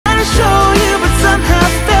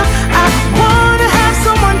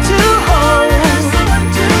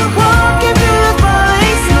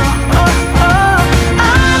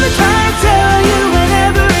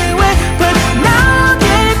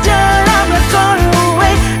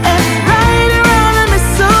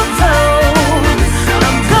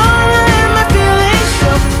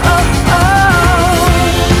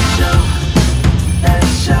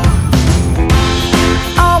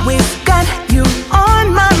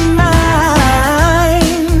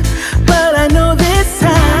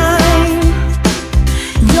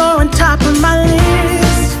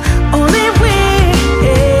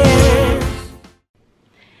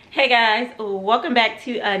welcome back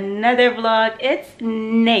to another vlog. It's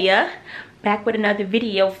Naya, back with another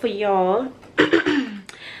video for y'all.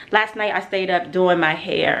 Last night I stayed up doing my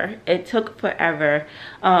hair. It took forever.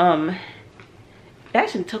 It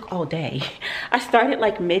actually took all day. I started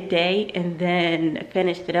like midday and then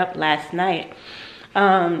finished it up last night.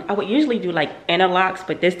 I would usually do like interlocks,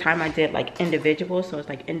 but this time I did like individual, so it's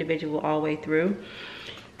like individual all the way through.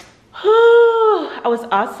 I was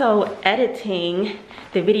also editing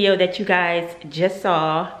the video that you guys just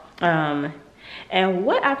saw, and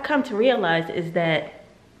what I've come to realize is that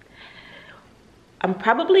I'm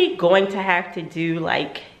probably going to have to do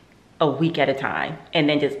like a week at a time and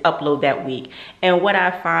then just upload that week. And what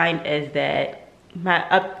I find is that my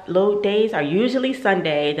upload days are usually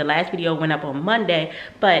Sunday. The last video went up on Monday,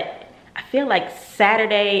 but I feel like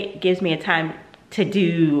Saturday gives me a time to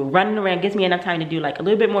do running around, gives me enough time to do like a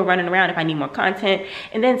little bit more running around if I need more content,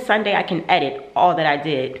 and then Sunday I can edit all that I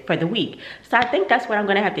did for the week. So I think that's what I'm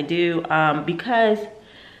gonna have to do, because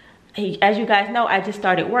as you guys know, I just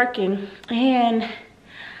started working and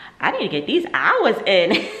I need to get these hours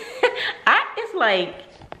in. It's like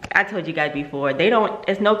I told you guys before,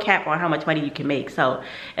 there's no cap on how much money you can make. So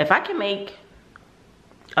if I can make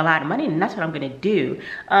a lot of money, then that's what I'm gonna do.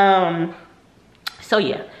 So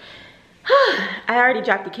yeah. I already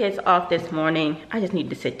dropped the kids off this morning. I just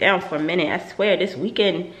need to sit down for a minute. I swear this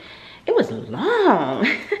weekend, it was long.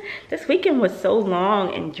 This weekend was so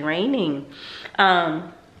long and draining.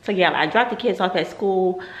 So yeah, I dropped the kids off at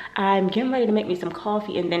school. I'm getting ready to make me some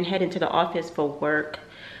coffee and then head into the office for work.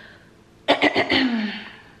 And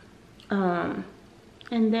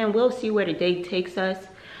then we'll see where the day takes us.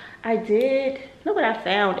 Look what I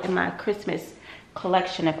found in my Christmas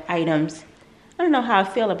collection of items. I don't know how I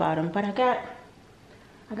feel about them, but I got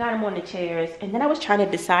them on the chairs. And then I was trying to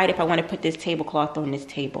decide if I want to put this tablecloth on this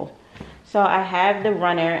table. So I have the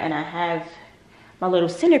runner and I have my little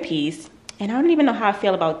centerpiece. And I don't even know how I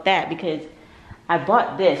feel about that because I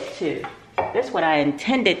bought this too. This is what I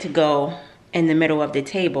intended to go in the middle of the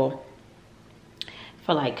table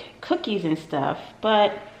for like cookies and stuff.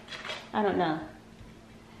 But I don't know.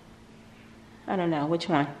 I don't know which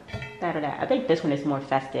one. That or that. I think this one is more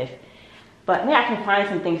festive. But maybe I can find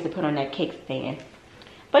some things to put on that cake stand.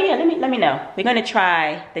 But yeah, let me know. We're gonna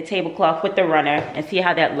try the tablecloth with the runner and see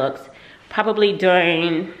how that looks. Probably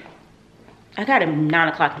during, I got a 9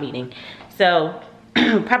 o'clock meeting. So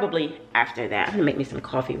probably after that. I'm gonna make me some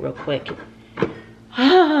coffee real quick.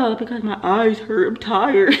 Oh, because my eyes hurt, I'm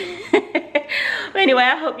tired. But anyway,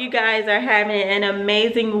 I hope you guys are having an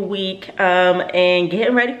amazing week and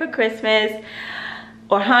getting ready for Christmas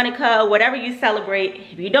or Hanukkah, whatever you celebrate.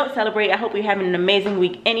 If you don't celebrate, I hope you're having an amazing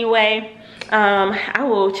week anyway. I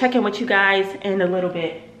will check in with you guys in a little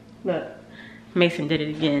bit. Look, Mason did it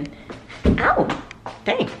again. Ow,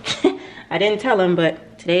 dang. I didn't tell him,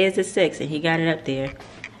 but today is the 6th and he got it up there.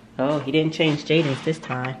 Oh, he didn't change Jaden's this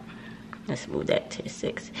time. Let's move that to the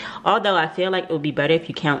 6th. Although I feel like it would be better if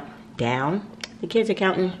you count down. The kids are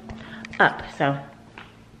counting up, so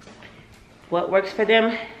what works for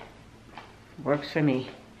them works for me.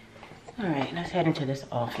 All right, let's head into this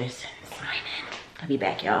office. Sign in. I'll be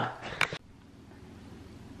back, y'all.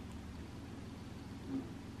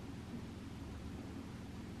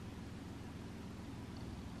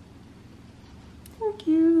 Thank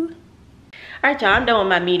you. All right, y'all, I'm done with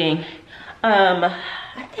my meeting. I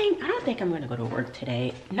don't think I'm gonna go to work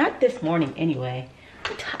today. Not this morning anyway.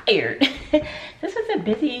 I'm tired. This was a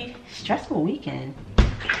busy, stressful weekend.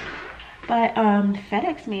 But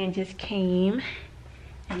FedEx man just came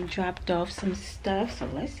and dropped off some stuff. So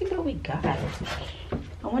let's see what we got. I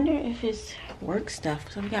wonder if it's work stuff.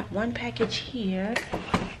 So we got one package here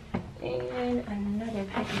and another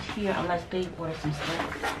package here, unless they order some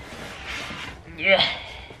stuff. Yeah.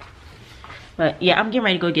 But yeah, I'm getting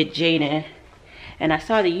ready to go get Jaden. And I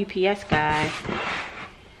saw the UPS guy.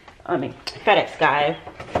 FedEx guy.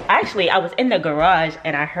 Actually, I was in the garage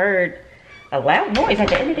and I heard a loud noise at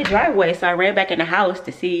the end of the driveway, so I ran back in the house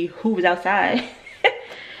to see who was outside.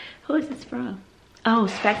 Who is this from? Oh,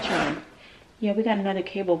 Spectrum. Yeah, we got another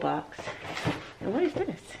cable box. And what is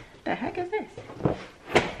this? The heck is this?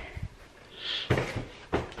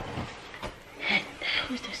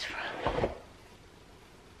 Who's this from?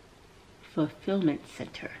 Fulfillment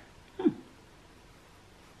Center.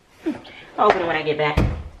 I'll open it when I get back.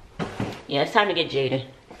 Yeah, it's time to get Jaden.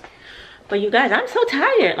 But you guys, I'm so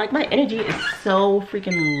tired. Like, my energy is so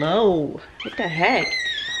freaking low. What the heck?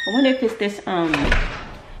 I wonder if it's this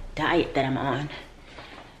diet that I'm on.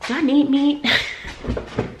 Do I need meat?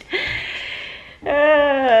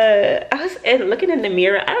 I was looking in the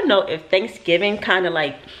mirror. I don't know if Thanksgiving kind of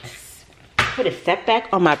like put a setback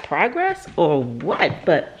on my progress or what,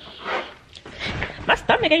 but my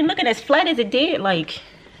stomach ain't looking as flat as it did like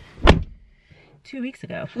 2 weeks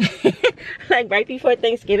ago. Like right before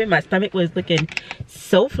Thanksgiving, my stomach was looking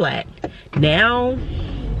so flat. Now,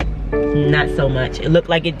 not so much. It looked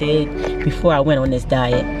like it did before I went on this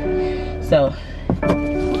diet. So,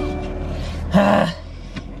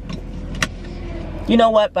 you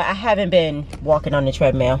know what? But I haven't been walking on the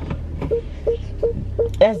treadmill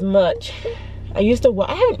as much. I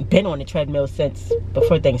haven't been on the treadmill since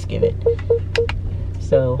before Thanksgiving.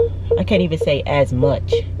 So, I can't even say as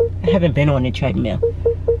much. I haven't been on the treadmill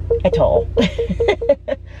at all.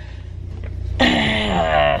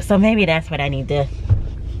 So maybe that's what I need to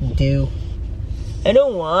do. I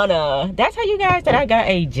don't wanna. That's how you guys that I got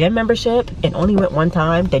a gym membership and only went one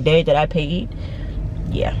time the day that I paid.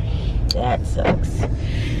 Yeah, that sucks.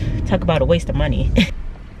 Talk about a waste of money.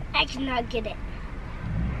 I cannot get it.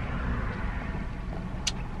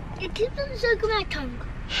 It keeps on sucking my tongue.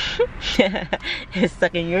 It's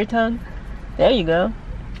sucking your tongue? There you go.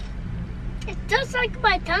 It does like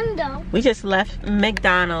my tongue though. We just left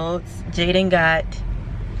McDonald's. Jaden got.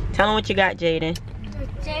 Tell him what you got, Jaden. The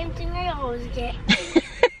same thing I always get.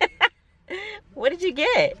 What did you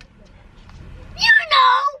get? You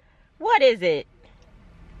know! What is it?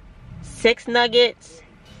 6 nuggets,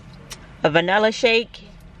 a vanilla shake.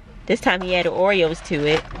 This time he added Oreos to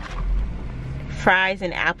it. Fries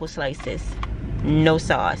and apple slices. No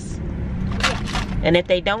sauce. And if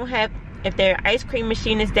their ice cream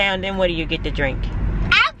machine is down, then what do you get to drink?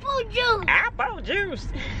 Apple juice! Apple juice!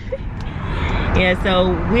 Yeah,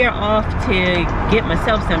 so we're off to get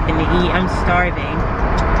myself something to eat. I'm starving.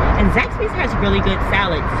 And Zaxby's has really good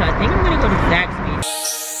salad, so I think I'm gonna go to Zaxby's.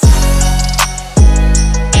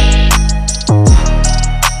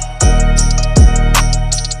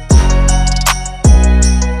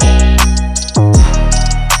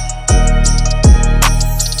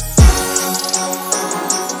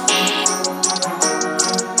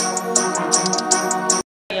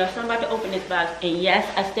 And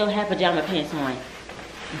yes, I still have pajama pants on.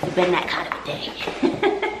 It's been that kind of a day.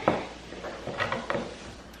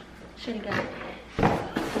 Should have got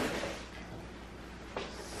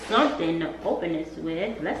something to open this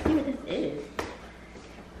with. Let's see what this is.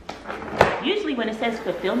 Usually when it says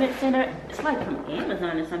fulfillment center, it's like from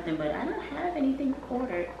Amazon or something, but I don't have anything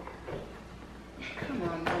ordered. Come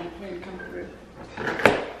on, boy, you can come through.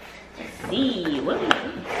 Let's see. What is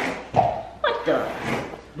this? What the?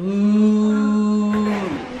 Ooh.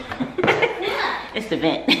 It's the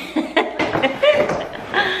vent. Man.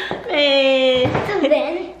 It's a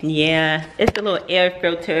vent? Yeah, it's the little air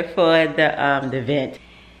filter for the vent.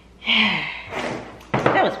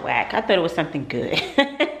 That was whack. I thought it was something good.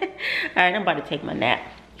 Alright, I'm about to take my nap.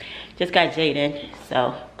 Just got Jaden,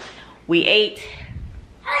 so we ate.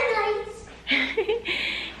 Hi guys.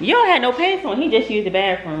 You don't have no pants on. He just used the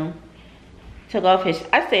bathroom. Took off his,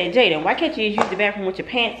 I said, Jaden, why can't you use the bathroom with your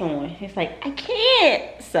pants on? He's like, I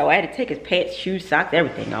can't. So I had to take his pants, shoes, socks,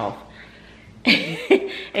 everything off.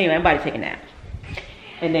 Anyway, I'm about to take a nap.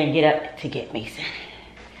 And then get up to get Mason.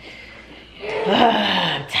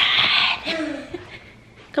 I'm tired.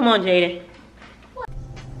 Come on, Jaden.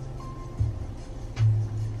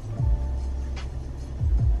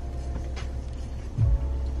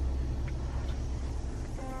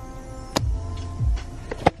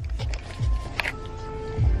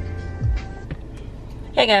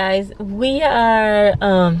 Hey guys, we are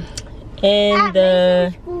in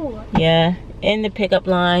the pickup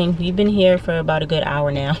line. We've been here for about a good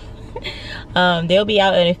hour now. They'll be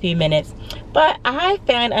out in a few minutes, but I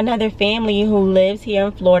found another family who lives here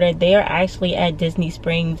in Florida. They're actually at Disney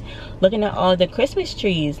Springs looking at all the Christmas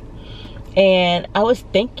trees, and I was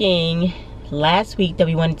thinking last week that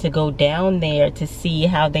we wanted to go down there to see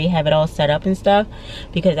how they have it all set up and stuff,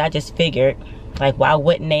 because I just figured, like, why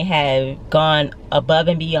wouldn't they have gone above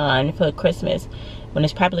and beyond for Christmas when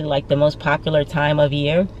it's probably like the most popular time of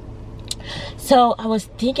year? So I was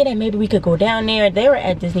thinking that maybe we could go down there. They were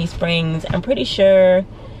at Disney Springs. I'm pretty sure,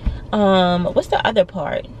 what's the other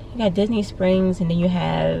part? You got Disney Springs and then you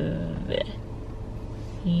have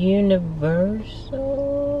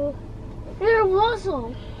Universal.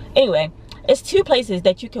 Anyway, it's 2 places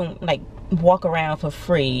that you can like walk around for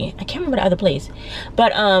free. I can't remember the other place,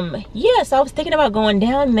 but yeah, so I was thinking about going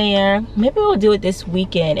down there. Maybe we'll do it this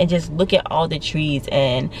weekend and just look at all the trees.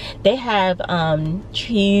 And they have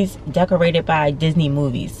trees decorated by Disney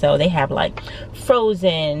movies. So they have like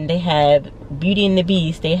Frozen, they have Beauty and the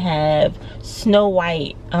Beast, they have Snow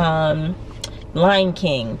White, Lion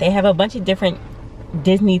King. They have a bunch of different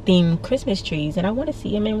Disney themed Christmas trees, and I want to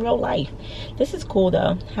see them in real life. This is cool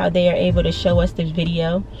though, how they are able to show us this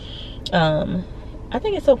video. I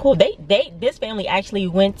think it's so cool. This family actually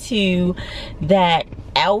went to that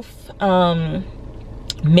elf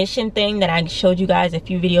mission thing that I showed you guys a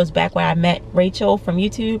few videos back where I met Rachel from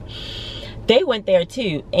YouTube. They went there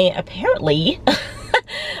too, and apparently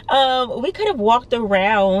we could have walked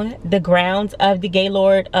around the grounds of the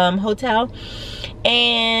Gaylord Hotel,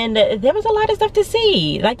 and there was a lot of stuff to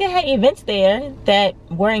see. Like, they had events there that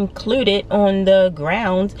were included on the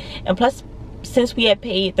grounds, and plus, since we had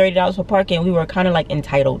paid $30 for parking, we were kind of like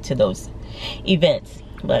entitled to those events.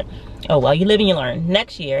 But oh well, you live and you learn.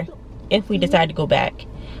 Next year, if we decide to go back,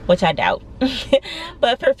 which I doubt,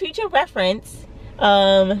 but for future reference,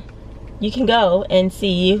 you can go and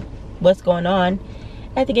see what's going on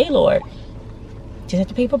at the Gaylord. Just have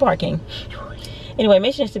to pay for parking. Anyway,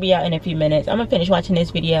 mission is to be out in a few minutes. I'm gonna finish watching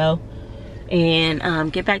this video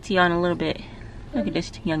and get back to y'all in a little bit. Look at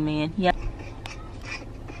this young man. Yep.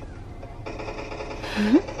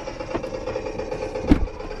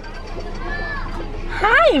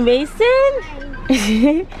 Hi,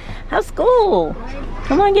 Mason. How's school?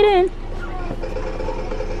 Come on, get in.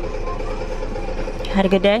 Had a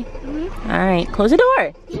good day? All right, close the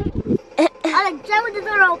door. I'll try with the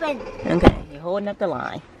door open. Okay, you're holding up the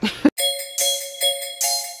line.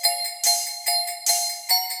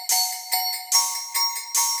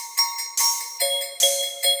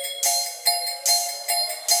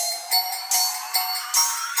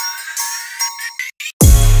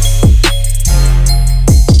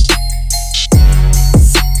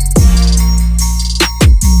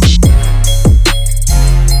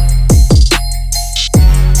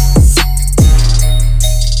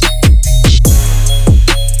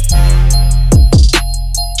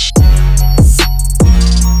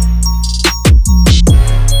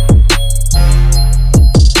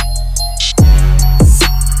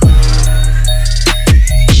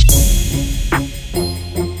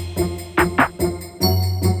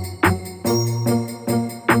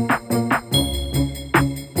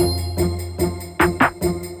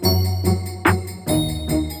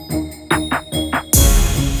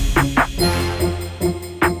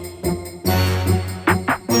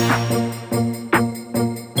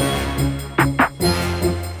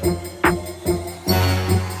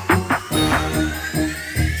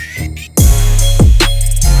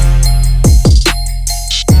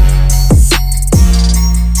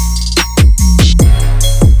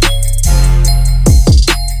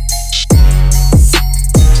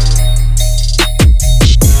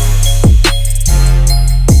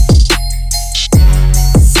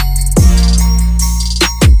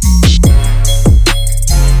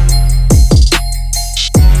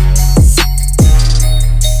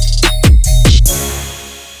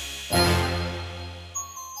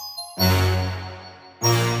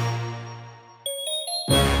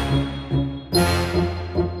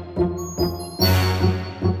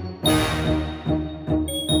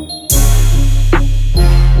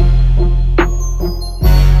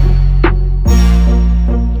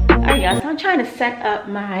 Trying to set up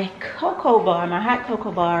my cocoa bar, my hot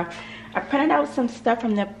cocoa bar. I printed out some stuff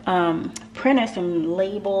from the printer, some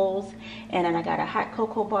labels, and then I got a hot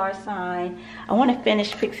cocoa bar sign. I want to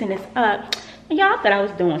finish fixing this up. And y'all thought I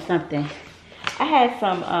was doing something. I had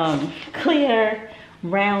some clear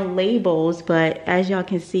round labels, but as y'all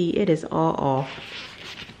can see, it is all off.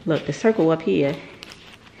 Look, the circle up here.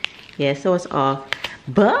 Yeah, so it's off.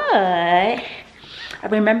 But I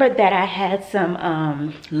remembered that I had some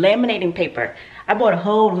laminating paper. I bought a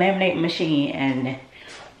whole laminating machine and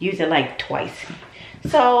used it like twice.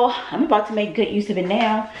 So I'm about to make good use of it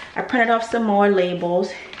now. I printed off some more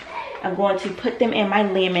labels. I'm going to put them in my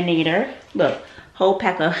laminator. Look, whole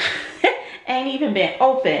pack of, ain't even been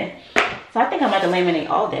open. So I think I'm about to laminate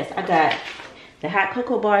all this. I got the hot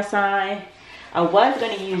cocoa bar sign. I was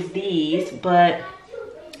gonna use these, but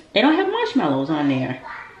they don't have marshmallows on there.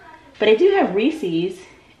 But they do have Reese's,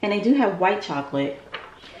 and they do have white chocolate.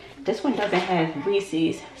 This one doesn't have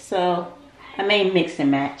Reese's, so I may mix and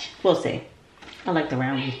match. We'll see. I like the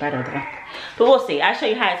round ones better though. But we'll see. I'll show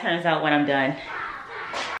you how it turns out when I'm done.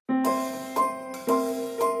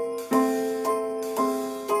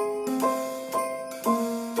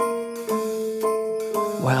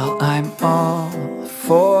 Well, I'm all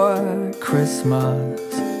for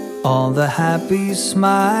Christmas, all the happy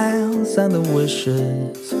smiles and the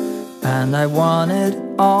wishes. And I want it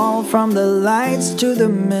all, from the lights to the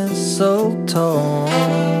mistletoe.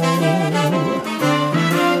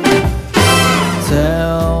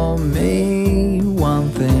 Tell me one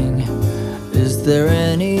thing, is there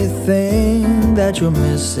anything that you're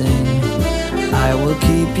missing? I will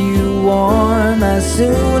keep you warm as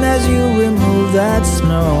soon as you remove that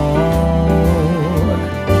snow.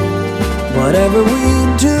 Whatever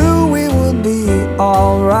we do, we will be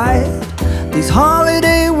alright. These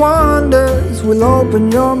holiday wonders will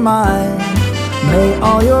open your mind. May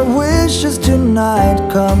all your wishes tonight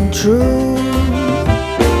come true.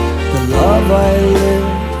 The love I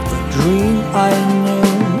lived, the dream I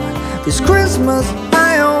knew. This Christmas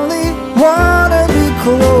I only wanna be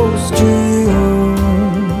close to you.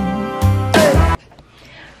 Hey.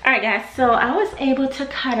 Alright guys, so I was able to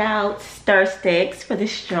cut out stir sticks for the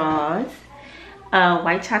straws.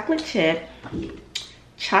 White chocolate chip,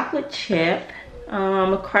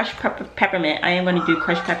 crushed peppermint. I am going to do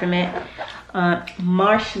crushed peppermint.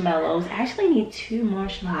 Marshmallows. I actually need 2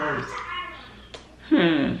 marshmallows.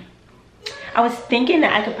 I was thinking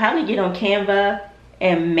that I could probably get on Canva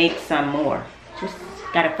and make some more. Just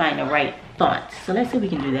gotta find the right fonts. So let's see if we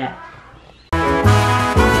can do that.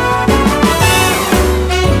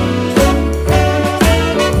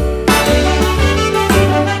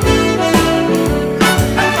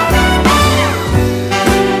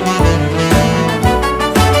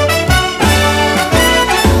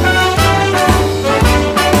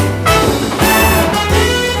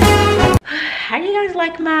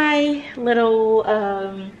 Like my little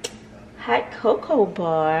hot cocoa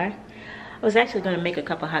bar. I was actually gonna make a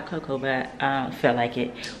cup of hot cocoa, but I don't feel like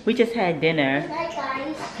it. We just had dinner. Hi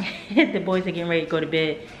guys. The boys are getting ready to go to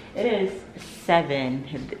bed. It is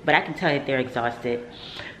 7, but I can tell that they're exhausted.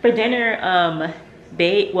 For dinner,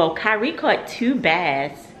 Kyrie caught 2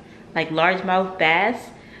 bass, like largemouth bass,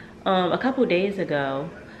 a couple days ago.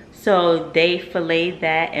 So they filleted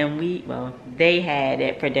that and they had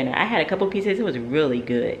it for dinner. I had a couple pieces. It was really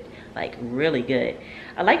good, like really good.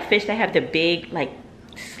 I like fish that have the big like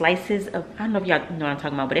slices of, I don't know if y'all know what I'm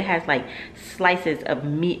talking about, but it has like slices of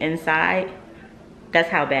meat inside. That's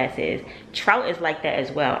how bass is. Trout is like that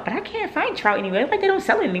as well, but I can't find trout anywhere. Like they don't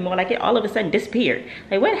sell it anymore. Like it all of a sudden disappeared.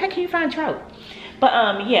 Like where the heck can you find trout?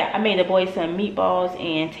 But yeah, I made the boys some meatballs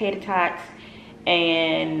and tater tots,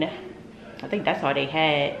 and I think that's all they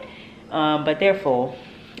had. But they're full.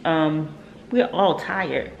 We're all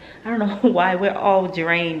tired. I don't know why. We're all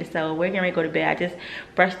drained. So we're gonna go to bed. I just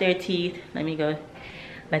brushed their teeth. Let me go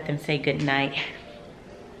let them say good night.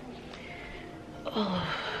 Oh.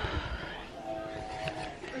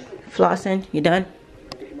 Flossing, you done?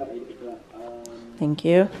 Thank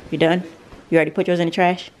you. You done? You already put yours in the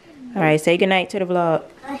trash? All right, say good night to the vlog.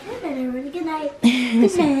 I said already. Good night.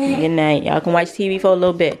 Good night. Good night. Y'all can watch TV for a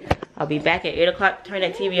little bit. I'll be back at 8 o'clock. Turn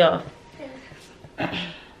that TV off.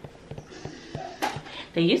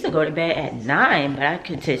 They used to go to bed at 9, but I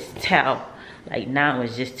could just tell like 9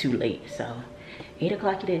 was just too late. So 8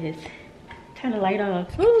 o'clock it is. Turn the light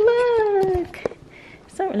off. Oh look.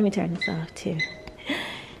 So let me turn this off too.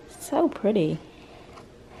 So pretty.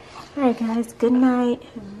 All right guys, good night.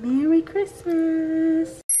 Merry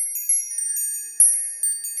Christmas.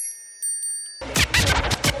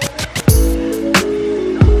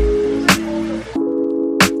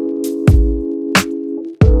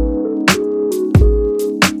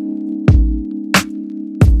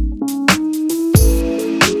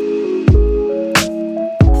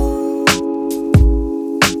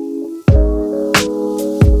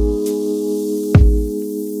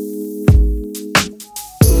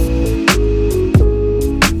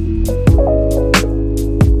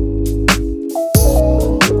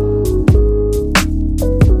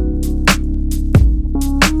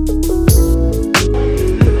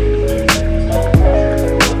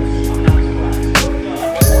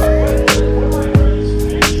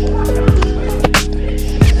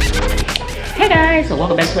 So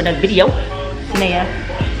welcome back to another video. Naya.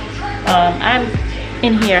 I'm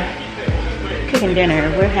in here cooking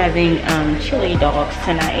dinner. We're having chili dogs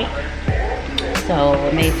tonight. So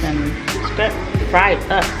I made some fried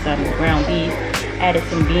up some ground beef, added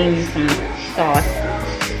some beans, some sauce.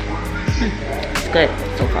 It's good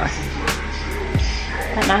so far.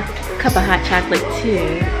 Got my cup of hot chocolate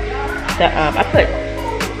too. I put,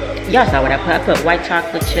 y'all saw what I put. I put white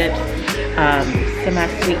chocolate chips,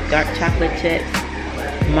 semi-sweet dark chocolate chips,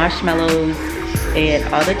 marshmallows,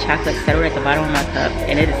 and all the chocolate settled at the bottom of my cup,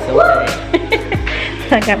 and it is so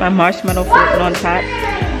good. I got my marshmallow floating on top.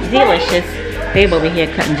 Delicious. Babe over here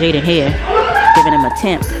cutting Jaden hair, giving him a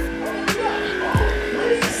temp.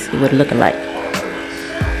 Let's see what it looking like.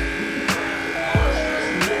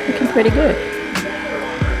 Looking pretty good.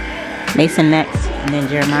 Mason next, and then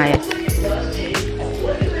Jeremiah.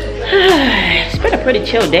 It's been a pretty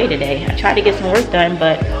chill day today. I tried to get some work done,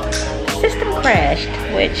 but the system crashed,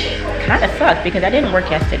 which kind of sucks because I didn't work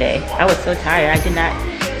yesterday. I was so tired. I did not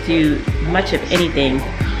do much of anything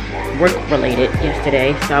work related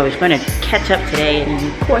yesterday, so I was going to catch up today, and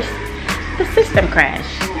of course the system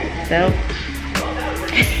crashed. So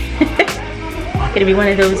it's gonna be one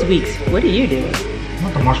of those weeks. What do you do?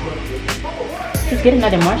 Not the marshmallow. Just get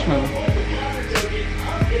another marshmallow.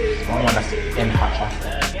 It's the only one that's in hot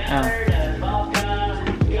chocolate. Oh.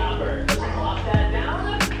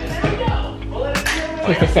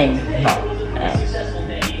 It's the same. No. Oh.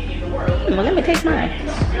 Well, let me taste mine.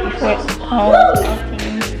 Oh, okay.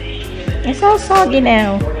 It's all soggy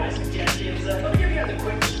now.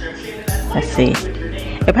 Let's see.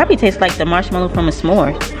 It probably tastes like the marshmallow from a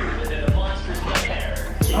s'more.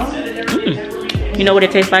 You know what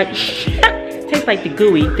it tastes like? It tastes like the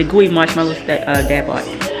gooey marshmallows that Dad bought.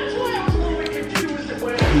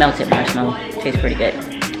 Melted marshmallow. Tastes pretty good.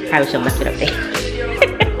 I should have left it up there.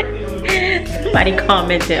 Somebody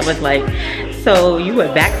commented and was like, so you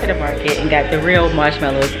went back to the market and got the real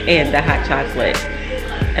marshmallows and the hot chocolate.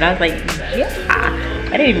 And I was like, yeah.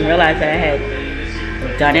 I didn't even realize that I had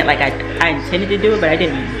done it. Like I intended to do it, but I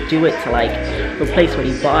didn't do it to like replace what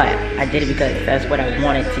he bought. I did it because that's what I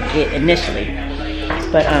wanted to get initially.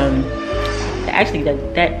 But actually that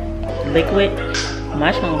liquid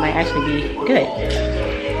marshmallow might actually be good.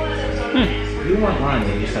 You weren't lying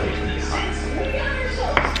when you said it was gonna be hot.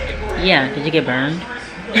 Yeah, did you get burned?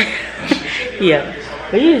 Yeah.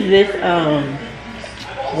 We use this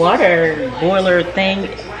water boiler thing,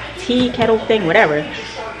 tea kettle thing, whatever.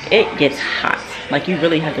 It gets hot. Like you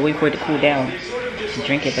really have to wait for it to cool down to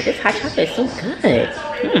drink it. But this hot chocolate is so good.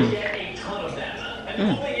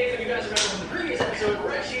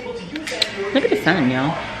 Look at the sun,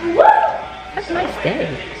 y'all. That's a nice day.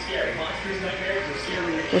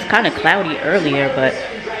 It was kind of cloudy earlier, but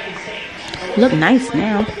look nice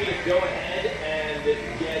now.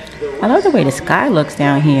 I love the way the sky looks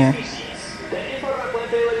down here.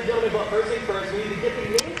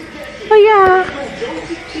 Oh yeah.